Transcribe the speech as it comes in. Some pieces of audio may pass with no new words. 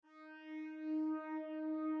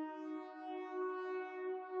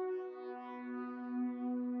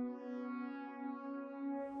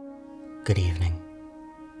Good evening.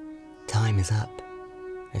 Time is up,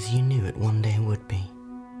 as you knew it one day would be.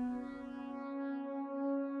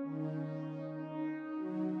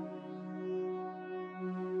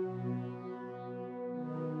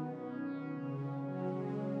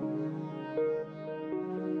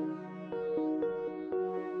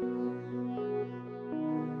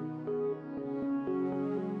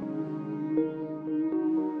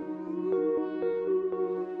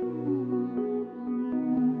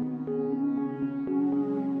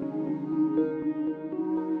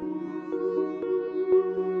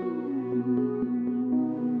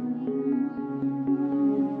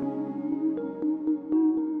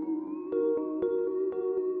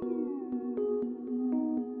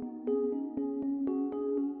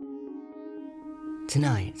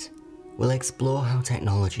 Tonight, we'll explore how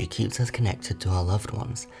technology keeps us connected to our loved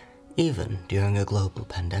ones, even during a global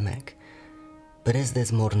pandemic. But is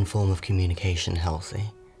this modern form of communication healthy?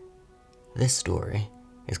 This story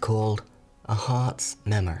is called A Heart's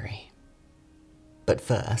Memory. But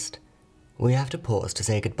first, we have to pause to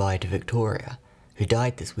say goodbye to Victoria, who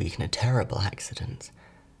died this week in a terrible accident.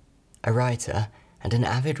 A writer and an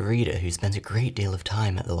avid reader who spent a great deal of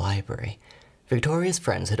time at the library, Victoria's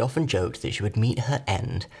friends had often joked that she would meet her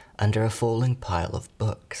end under a falling pile of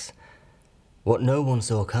books. What no one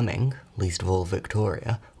saw coming, least of all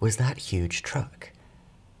Victoria, was that huge truck.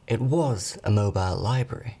 It was a mobile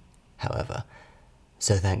library, however,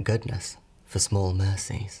 so thank goodness for small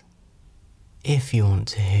mercies. If you want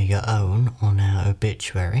to hear your own on our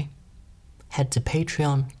obituary, head to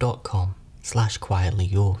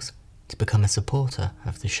patreon.com/quietlyyours to become a supporter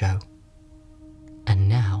of the show. And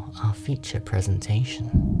now, our feature presentation.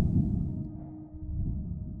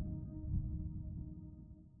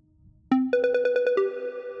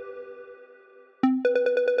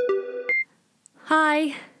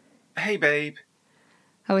 Hi. Hey, babe.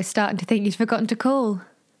 I was starting to think you'd forgotten to call.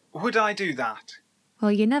 Would I do that?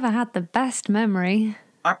 Well, you never had the best memory.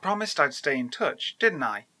 I promised I'd stay in touch, didn't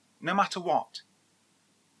I? No matter what.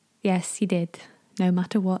 Yes, you did. No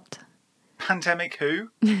matter what. Pandemic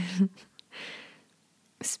who?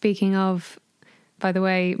 Speaking of, by the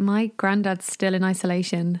way, my granddad's still in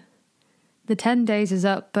isolation. The 10 days is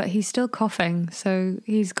up, but he's still coughing, so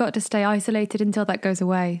he's got to stay isolated until that goes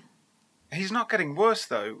away. He's not getting worse,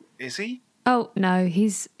 though, is he? Oh, no,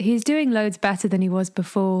 he's doing loads better than he was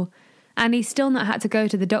before, and he's still not had to go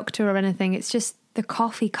to the doctor or anything. It's just the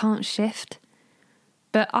cough he can't shift.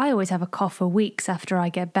 But I always have a cough for weeks after I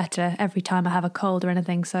get better, every time I have a cold or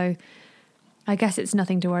anything, so I guess it's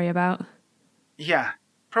nothing to worry about. Yeah,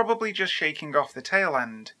 probably just shaking off the tail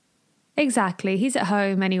end. Exactly, he's at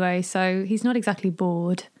home anyway, so he's not exactly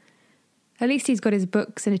bored. At least he's got his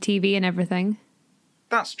books and a TV and everything.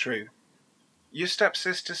 That's true. Your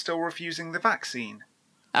stepsister's still refusing the vaccine.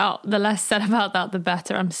 Oh, the less said about that, the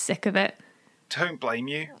better. I'm sick of it. Don't blame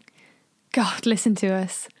you. God, listen to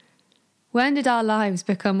us. When did our lives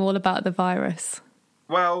become all about the virus?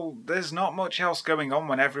 Well, there's not much else going on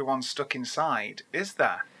when everyone's stuck inside, is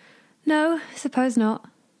there? No, suppose not.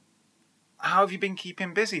 How have you been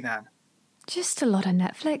keeping busy then? Just a lot of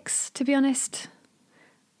Netflix, to be honest.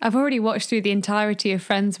 I've already watched through the entirety of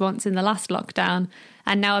Friends once in the last lockdown,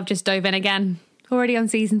 and now I've just dove in again. Already on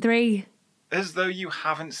season 3. As though you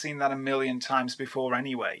haven't seen that a million times before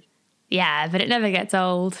anyway. Yeah, but it never gets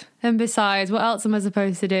old. And besides, what else am I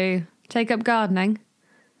supposed to do? Take up gardening?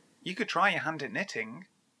 You could try your hand at knitting.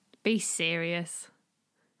 Be serious.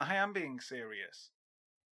 I am being serious.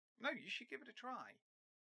 No, you should give it a try.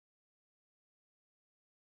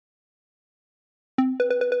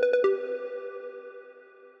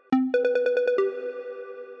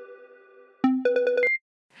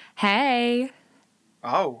 Hey!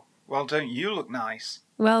 Oh, well, don't you look nice?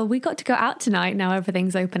 Well, we got to go out tonight now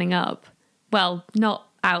everything's opening up. Well, not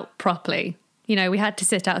out properly. You know, we had to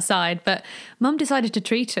sit outside, but Mum decided to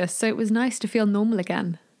treat us, so it was nice to feel normal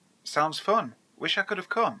again. Sounds fun. Wish I could have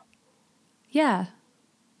come. Yeah,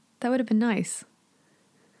 that would have been nice.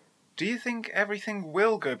 Do you think everything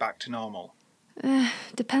will go back to normal?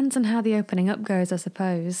 Depends on how the opening up goes, I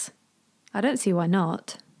suppose. I don't see why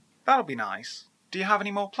not. That'll be nice. Do you have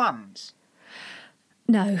any more plans?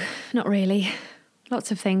 No, not really.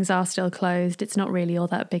 Lots of things are still closed. It's not really all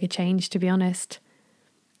that big a change, to be honest.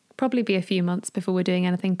 Probably be a few months before we're doing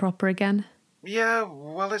anything proper again. Yeah,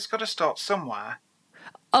 well, it's got to start somewhere.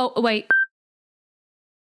 Oh, wait.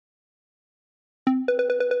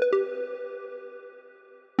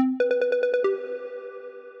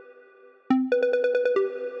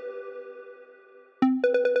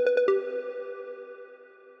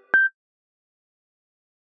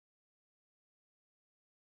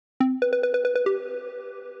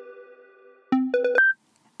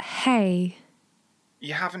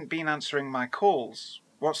 haven't been answering my calls.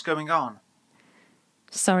 What's going on?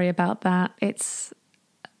 Sorry about that. It's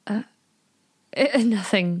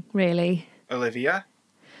nothing, really. Olivia?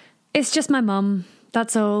 It's just my mum,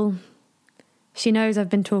 that's all. She knows I've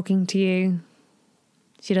been talking to you.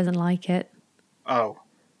 She doesn't like it. Oh.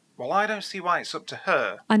 Well, I don't see why it's up to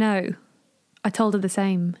her. I know. I told her the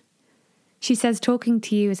same. She says talking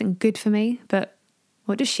to you isn't good for me, but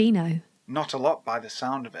what does she know? Not a lot by the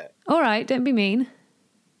sound of it. All right, don't be mean.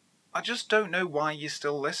 I just don't know why you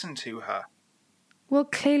still listen to her. Well,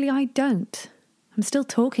 clearly I don't. I'm still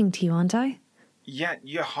talking to you, aren't I? Yet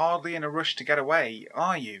you're hardly in a rush to get away,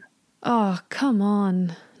 are you? Oh, come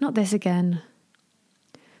on. Not this again.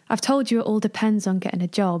 I've told you it all depends on getting a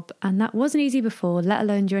job, and that wasn't easy before, let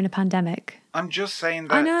alone during a pandemic. I'm just saying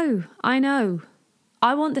that... I know.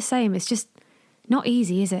 I want the same. It's just not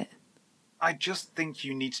easy, is it? I just think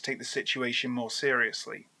you need to take the situation more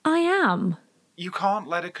seriously. I am. You can't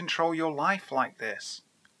let her control your life like this.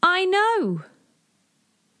 I know.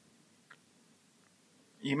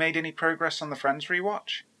 You made any progress on the Friends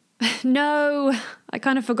rewatch? No, I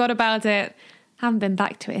kind of forgot about it. Haven't been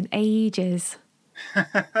back to it in ages.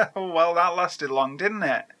 Well, that lasted long, didn't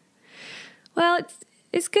it? Well,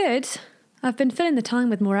 it's good. I've been filling the time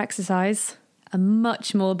with more exercise. A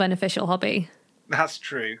much more beneficial hobby. That's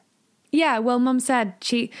true. Yeah, well, Mum said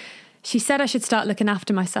she said I should start looking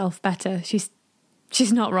after myself better. She's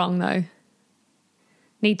not wrong, though.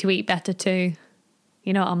 Need to eat better, too.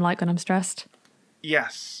 You know what I'm like when I'm stressed.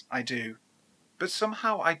 Yes, I do. But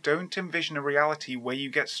somehow I don't envision a reality where you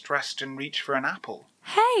get stressed and reach for an apple.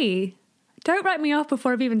 Hey, don't write me off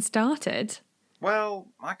before I've even started. Well,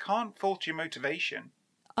 I can't fault your motivation.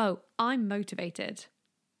 Oh, I'm motivated.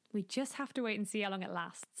 We just have to wait and see how long it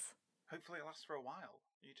lasts. Hopefully it lasts for a while.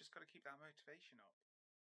 You just got to keep that motivation up.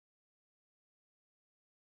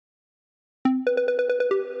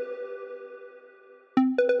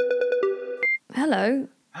 Hello.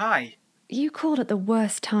 Hi. You called at the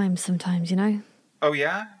worst time sometimes, you know. Oh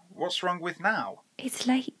yeah? What's wrong with now? It's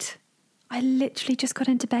late. I literally just got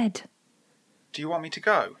into bed. Do you want me to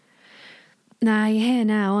go? Nah, you're here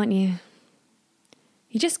now, aren't you?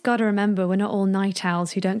 You just gotta remember we're not all night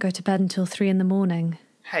owls who don't go to bed until 3 a.m.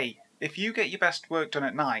 Hey, if you get your best work done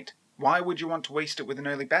at night, why would you want to waste it with an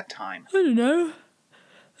early bedtime? I don't know.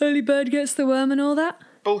 Early bird gets the worm and all that?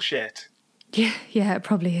 Bullshit. Yeah, it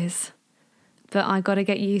probably is. But I gotta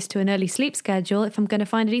get used to an early sleep schedule if I'm gonna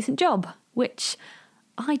find a decent job, which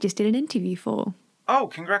I just did an interview for. Oh,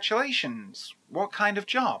 congratulations. What kind of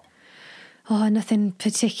job? Oh, nothing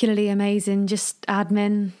particularly amazing, just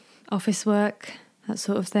admin, office work, that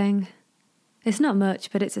sort of thing. It's not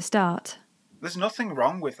much, but it's a start. There's nothing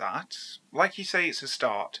wrong with that. Like you say, it's a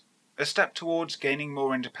start. A step towards gaining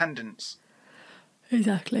more independence.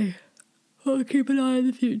 Exactly. I'll keep an eye on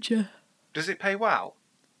the future. Does it pay well?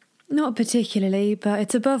 Not particularly, but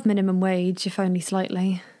it's above minimum wage, if only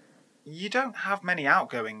slightly. You don't have many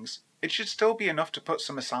outgoings. It should still be enough to put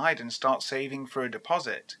some aside and start saving for a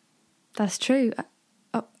deposit. That's true.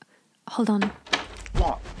 Oh, hold on.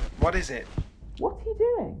 What? What is it? What are you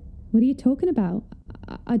doing? What are you talking about?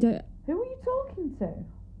 I don't... Who are you talking to?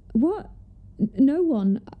 What? No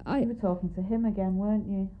one. You were talking to him again, weren't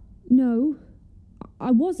you? No.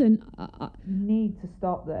 I wasn't. You need to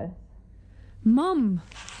stop this. Mum!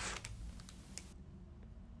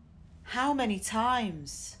 How many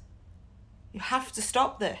times? You have to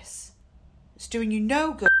stop this. It's doing you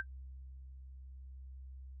no good.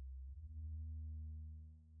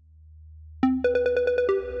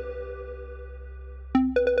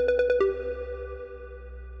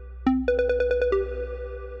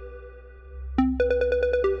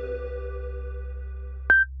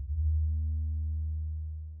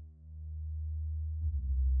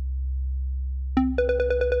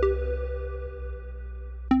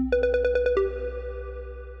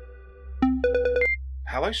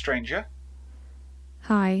 Hello, stranger.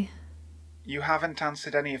 Hi. You haven't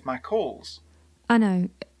answered any of my calls. I know.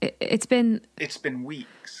 It's been... It's been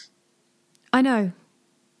weeks. I know.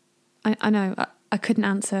 I know. I couldn't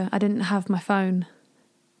answer. I didn't have my phone.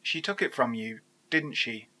 She took it from you, didn't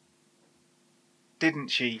she? Didn't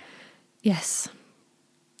she? Yes.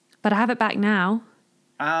 But I have it back now.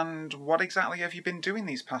 And what exactly have you been doing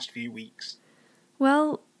these past few weeks?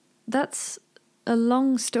 Well, that's a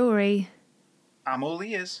long story. I'm all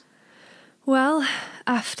ears. Well,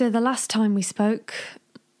 after the last time we spoke,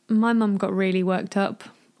 my mum got really worked up,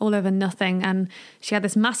 all over nothing, and she had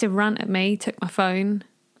this massive rant at me, took my phone,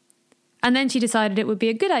 and then she decided it would be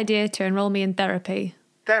a good idea to enrol me in therapy.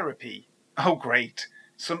 Therapy? Oh, great.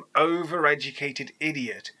 Some overeducated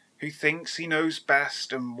idiot who thinks he knows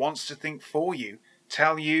best and wants to think for you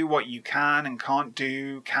Tell you what you can and can't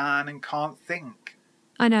do, can and can't think.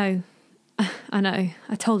 I know.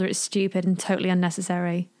 I told her it's stupid and totally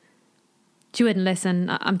unnecessary. She wouldn't listen.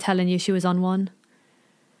 I'm telling you, she was on one.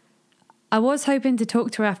 I was hoping to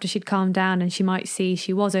talk to her after she'd calmed down and she might see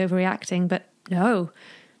she was overreacting, but no.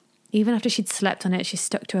 Even after she'd slept on it, she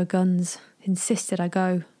stuck to her guns, insisted I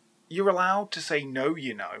go. You're allowed to say no,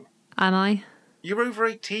 you know. Am I? You're over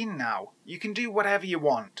 18 now. You can do whatever you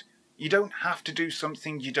want. You don't have to do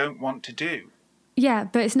something you don't want to do. Yeah,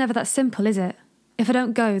 but it's never that simple, is it? If I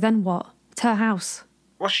don't go, then what? It's her house.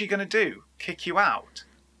 What's she going to do? Kick you out?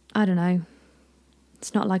 I don't know.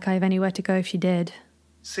 It's not like I have anywhere to go if she did.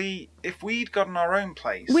 See, if we'd gotten our own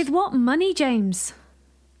place... With what money, James?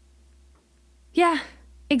 Yeah,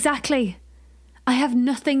 exactly. I have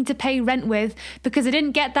nothing to pay rent with because I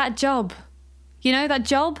didn't get that job. You know, that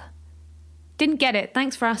job? Didn't get it.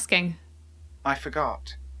 Thanks for asking. I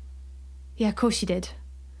forgot. Yeah, of course you did.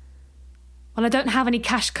 Well, I don't have any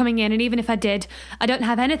cash coming in, and even if I did, I don't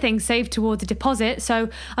have anything saved towards a deposit, so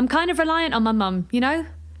I'm kind of reliant on my mum, you know?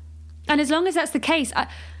 And as long as that's the case,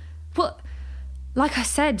 well, like I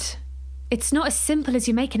said, it's not as simple as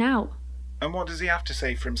you're making out. And what does he have to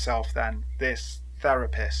say for himself then, this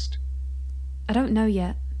therapist? I don't know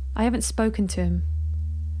yet. I haven't spoken to him.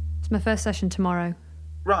 It's my first session tomorrow.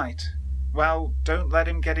 Right. Well, don't let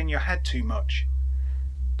him get in your head too much.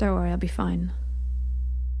 Don't worry, I'll be fine.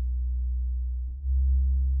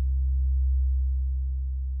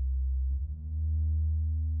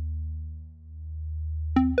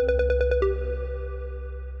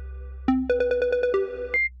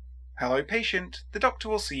 Hello, patient. The doctor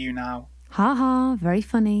will see you now. Ha ha, very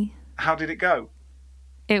funny. How did it go?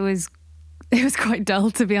 It was quite dull,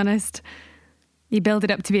 to be honest. You build it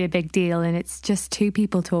up to be a big deal, and it's just two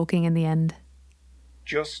people talking in the end.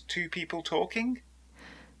 Just two people talking?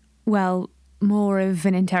 Well, more of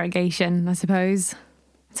an interrogation, I suppose.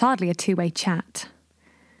 It's hardly a two-way chat.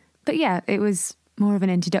 But yeah, it was more of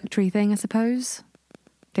an introductory thing, I suppose.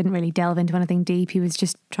 Didn't really delve into anything deep. He was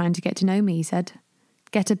just trying to get to know me, he said.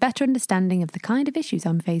 Get a better understanding of the kind of issues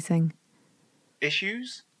I'm facing.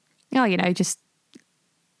 Issues? Oh, you know, just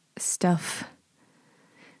stuff.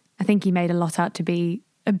 I think he made a lot out to be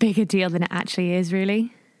a bigger deal than it actually is,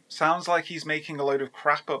 really. Sounds like he's making a load of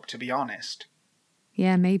crap up, to be honest.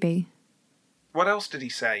 Yeah, maybe. What else did he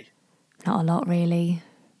say? Not a lot, really.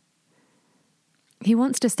 He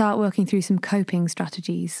wants to start working through some coping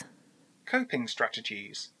strategies. Coping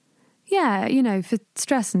strategies? Yeah, you know, for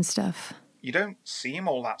stress and stuff. You don't seem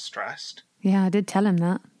all that stressed. Yeah, I did tell him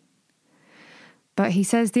that. But he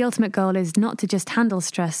says the ultimate goal is not to just handle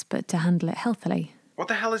stress, but to handle it healthily. What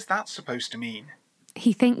the hell is that supposed to mean?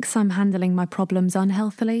 He thinks I'm handling my problems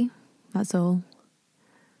unhealthily, that's all.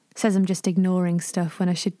 Says I'm just ignoring stuff when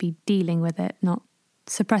I should be dealing with it, not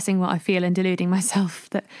suppressing what I feel and deluding myself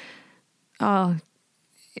that,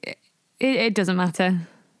 it doesn't matter.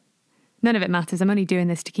 None of it matters. I'm only doing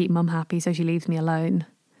this to keep Mum happy so she leaves me alone.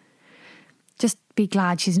 Just be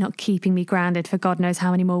glad she's not keeping me grounded for God knows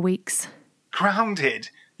how many more weeks. Grounded?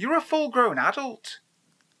 You're a full-grown adult.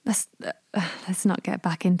 Let's not get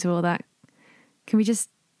back into all that. Can we just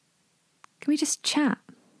chat?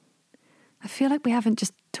 I feel like we haven't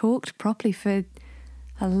just talked properly for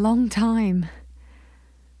a long time.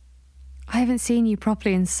 I haven't seen you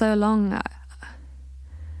properly in so long.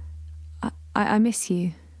 I miss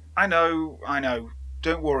you. I know.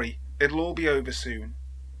 Don't worry. It'll all be over soon.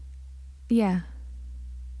 Yeah.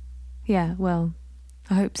 Yeah, well,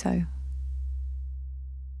 I hope so.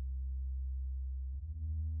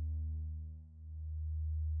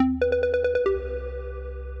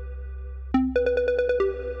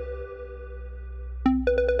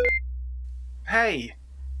 Hey.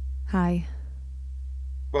 Hi.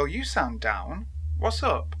 Well, you sound down. What's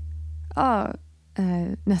up? Oh,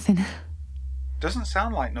 nothing. Doesn't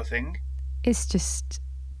sound like nothing. It's just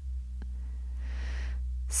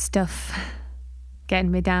stuff getting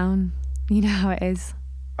me down. You know how it is.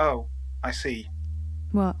 Oh, I see.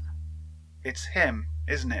 What? It's him,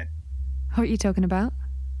 isn't it? What are you talking about?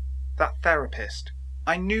 That therapist.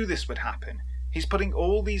 I knew this would happen. He's putting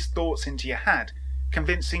all these thoughts into your head,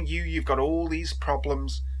 convincing you you've got all these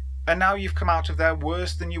problems, and now you've come out of there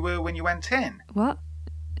worse than you were when you went in. What?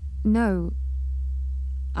 No.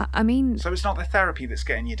 I mean... So it's not the therapy that's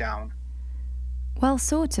getting you down? Well,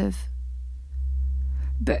 sort of.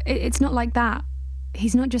 But it's not like that.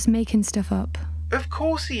 He's not just making stuff up. Of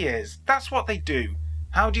course he is. That's what they do.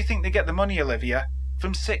 How do you think they get the money, Olivia?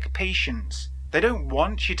 From sick patients. They don't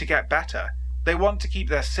want you to get better. They want to keep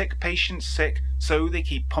their sick patients sick, so they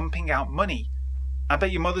keep pumping out money. I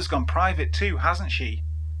bet your mother's gone private too, hasn't she?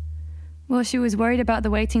 Well, she was worried about the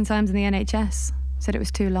waiting times in the NHS. Said it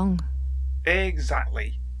was too long.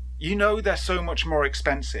 Exactly. You know they're so much more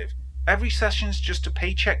expensive. Every session's just a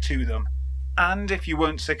paycheck to them. And if you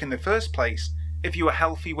weren't sick in the first place, if you were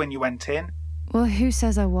healthy when you went in. Well, who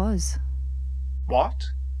says I was? What?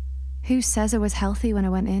 Who says I was healthy when I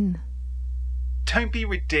went in? Don't be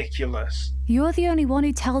ridiculous. You're the only one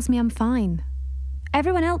who tells me I'm fine.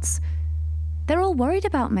 Everyone else, they're all worried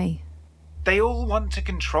about me. They all want to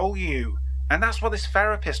control you. And that's what this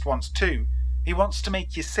therapist wants too. He wants to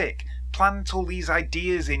make you sick, plant all these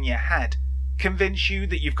ideas in your head, convince you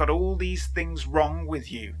that you've got all these things wrong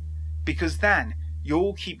with you. Because then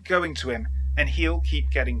you'll keep going to him and he'll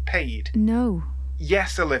keep getting paid. No.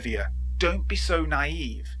 Yes, Olivia. Don't be so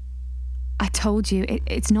naive. I told you,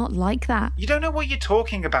 it's not like that. You don't know what you're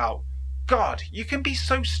talking about. God, you can be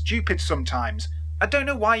so stupid sometimes. I don't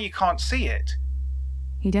know why you can't see it.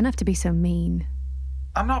 You don't have to be so mean.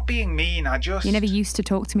 I'm not being mean, I just... You never used to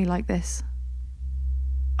talk to me like this.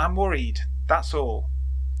 I'm worried, that's all.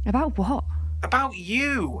 About what? About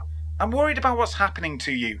you. I'm worried about what's happening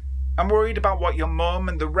to you. I'm worried about what your mum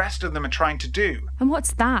and the rest of them are trying to do. And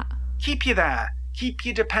what's that? Keep you there. Keep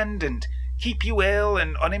you dependent. Keep you ill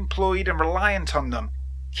and unemployed and reliant on them.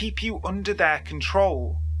 Keep you under their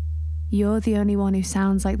control. You're the only one who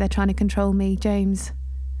sounds like they're trying to control me, James.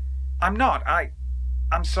 I'm not.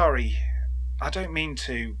 I'm sorry. I don't mean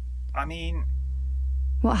to. I mean...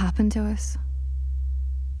 What happened to us?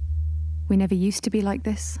 We never used to be like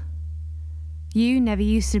this. You never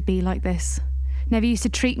used to be like this. Never used to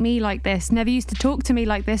treat me like this. Never used to talk to me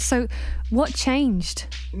like this. So what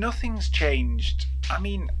changed? Nothing's changed. I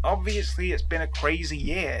mean, obviously it's been a crazy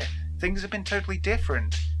year. Things have been totally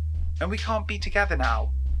different. And we can't be together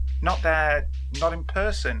now. Not there, not in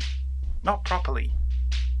person, not properly.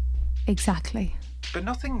 Exactly. But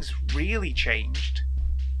nothing's really changed.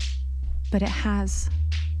 But it has.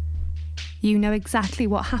 You know exactly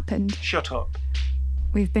what happened. Shut up.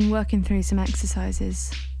 We've been working through some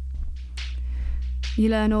exercises. You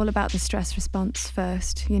learn all about the stress response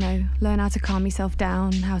first, learn how to calm yourself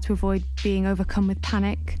down, how to avoid being overcome with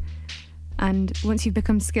panic. And once you've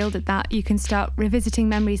become skilled at that, you can start revisiting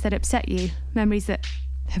memories that upset you, memories that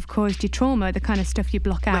have caused you trauma, the kind of stuff you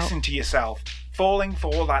block out. Listen to yourself, falling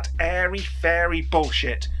for all that airy-fairy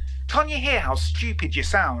bullshit. Can't you hear how stupid you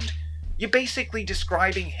sound? You're basically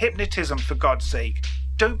describing hypnotism, for God's sake.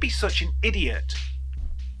 Don't be such an idiot.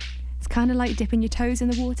 It's kind of like dipping your toes in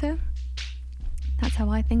the water. That's how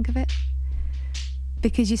I think of it.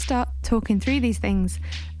 Because you start talking through these things,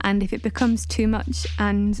 and if it becomes too much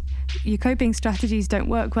and your coping strategies don't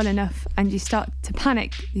work well enough and you start to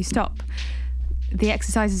panic, you stop. The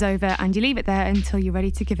exercise is over and you leave it there until you're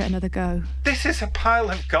ready to give it another go. This is a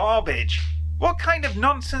pile of garbage. What kind of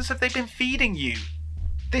nonsense have they been feeding you?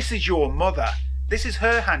 This is your mother. This is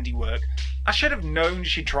her handiwork. I should have known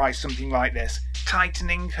she'd try something like this,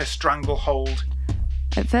 tightening her stranglehold.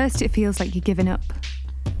 At first it feels like you're giving up,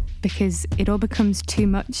 because it all becomes too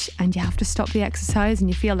much and you have to stop the exercise and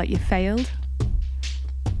you feel like you've failed.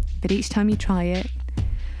 But each time you try it,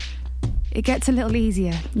 it gets a little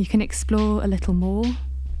easier. You can explore a little more,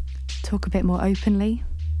 talk a bit more openly.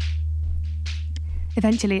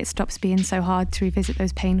 Eventually it stops being so hard to revisit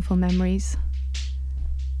those painful memories.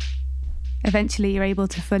 Eventually you're able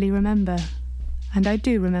to fully remember, and I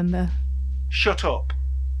do remember. Shut up.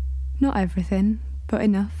 Not everything, but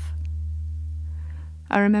enough.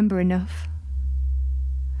 I remember enough.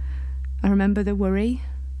 I remember the worry.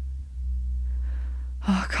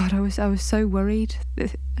 Oh God, I was so worried.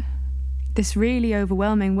 This really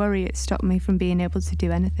overwhelming worry, it stopped me from being able to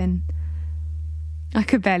do anything. I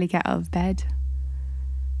could barely get out of bed.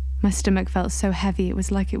 My stomach felt so heavy, it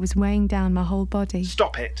was like it was weighing down my whole body.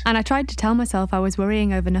 Stop it. And I tried to tell myself I was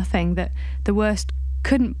worrying over nothing, that the worst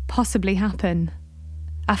couldn't possibly happen.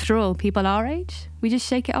 After all, people our age, we just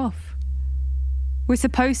shake it off. We're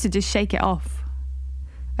supposed to just shake it off.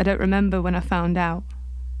 I don't remember when I found out.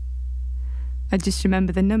 I just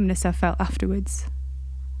remember the numbness I felt afterwards.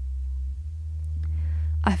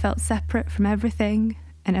 I felt separate from everything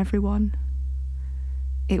and everyone.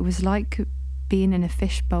 It was like being in a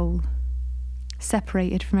fishbowl,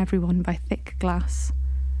 separated from everyone by thick glass,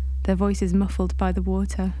 their voices muffled by the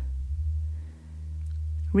water.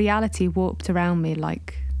 Reality warped around me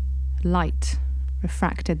like light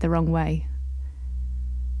refracted the wrong way.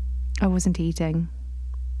 I wasn't eating.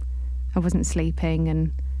 I wasn't sleeping,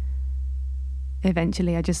 and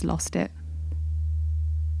eventually I just lost it.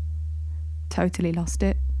 Totally lost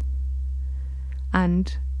it.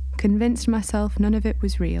 And convinced myself none of it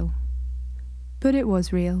was real. But it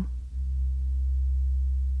was real.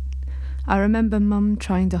 I remember Mum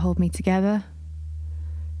trying to hold me together.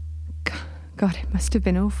 God, it must have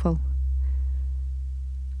been awful.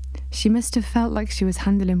 She must have felt like she was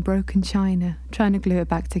handling broken china, trying to glue it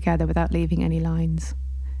back together without leaving any lines.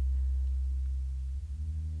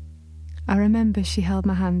 I remember she held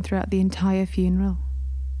my hand throughout the entire funeral.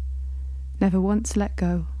 Never once let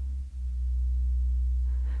go.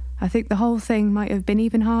 I think the whole thing might have been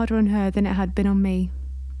even harder on her than it had been on me.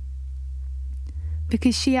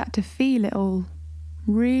 Because she had to feel it all,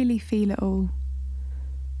 really feel it all.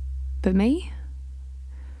 But me?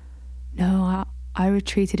 No, I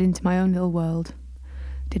retreated into my own little world.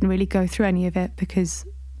 Didn't really go through any of it because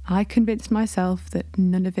I convinced myself that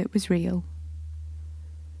none of it was real.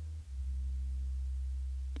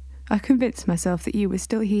 I convinced myself that you were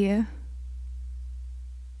still here.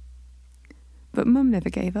 But Mum never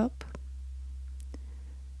gave up.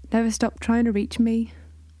 Never stopped trying to reach me,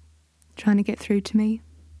 trying to get through to me,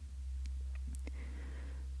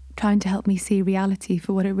 trying to help me see reality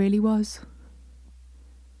for what it really was.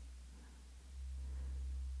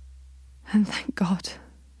 And thank God.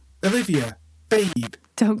 Olivia, babe.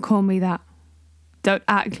 Don't call me that. Don't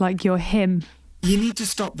act like you're him. You need to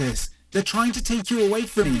stop this. They're trying to take you away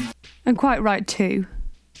from me. And quite right too.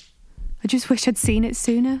 I just wish I'd seen it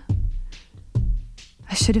sooner.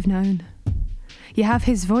 I should have known. You have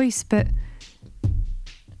his voice, but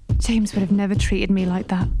James would have never treated me like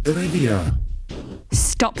that. Olivia.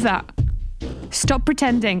 Stop that. Stop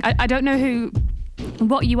pretending. I don't know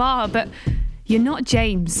what you are, but you're not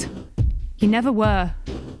James. You never were.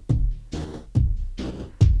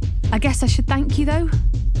 I guess I should thank you, though,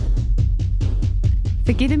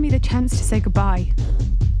 for giving me the chance to say goodbye.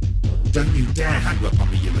 Don't you dare hang up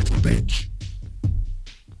on me, you little bitch.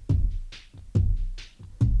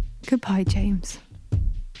 Goodbye, James.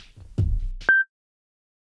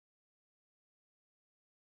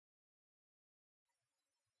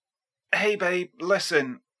 Hey babe,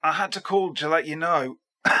 listen, I had to call to let you know.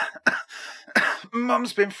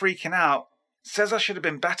 Mum's been freaking out. Says I should have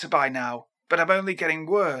been better by now, but I'm only getting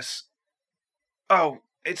worse. Oh,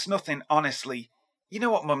 it's nothing, honestly. You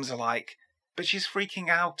know what mums are like. But she's freaking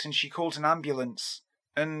out and she called an ambulance.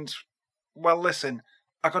 And, well, listen,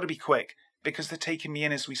 I gotta be quick, because they're taking me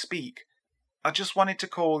in as we speak. I just wanted to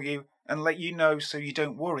call you and let you know so you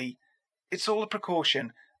don't worry. It's all a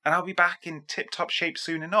precaution, and I'll be back in tip-top shape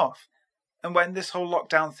soon enough. And when this whole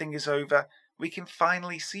lockdown thing is over, we can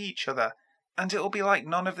finally see each other, and it'll be like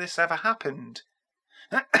none of this ever happened.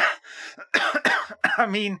 I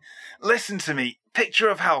mean, listen to me. Picture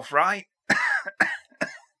of health, right?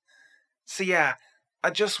 So yeah, I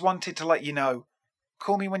just wanted to let you know.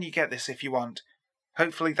 Call me when you get this if you want.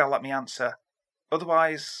 Hopefully they'll let me answer.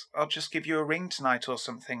 Otherwise, I'll just give you a ring tonight or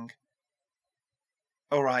something.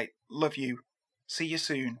 Alright, love you. See you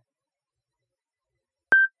soon.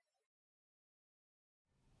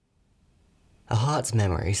 A Heart's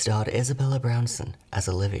Memory starred Isabella Brownson as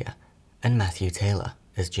Olivia and Matthew Taylor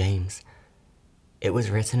as James. It was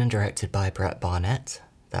written and directed by Brett Barnett,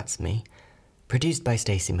 that's me, produced by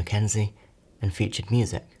Stacey McKenzie, and featured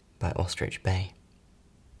music by Ostrich Bay.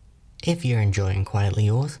 If you're enjoying Quietly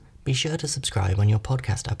Yours, be sure to subscribe on your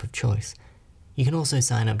podcast app of choice. You can also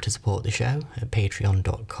sign up to support the show at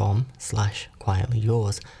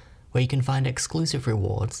patreon.com/quietlyyours, where you can find exclusive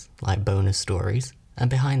rewards like bonus stories and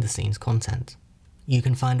behind-the-scenes content. You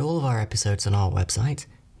can find all of our episodes on our website,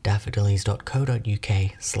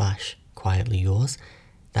 daffodillies.co.uk/quietlyyours.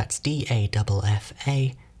 That's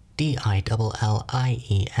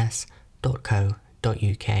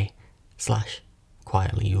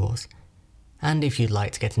daffodillies.co.uk/quietlyyours. And if you'd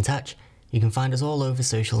like to get in touch, you can find us all over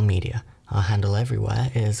social media. Our handle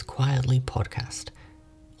everywhere is Quietly Podcast.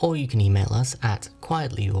 Or you can email us at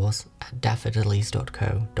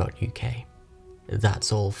quietlyyours@daffodillies.co.uk.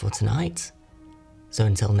 That's all for tonight. So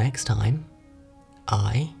until next time,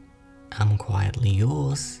 I am quietly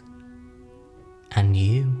yours, and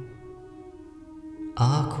you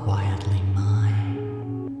are quietly mine.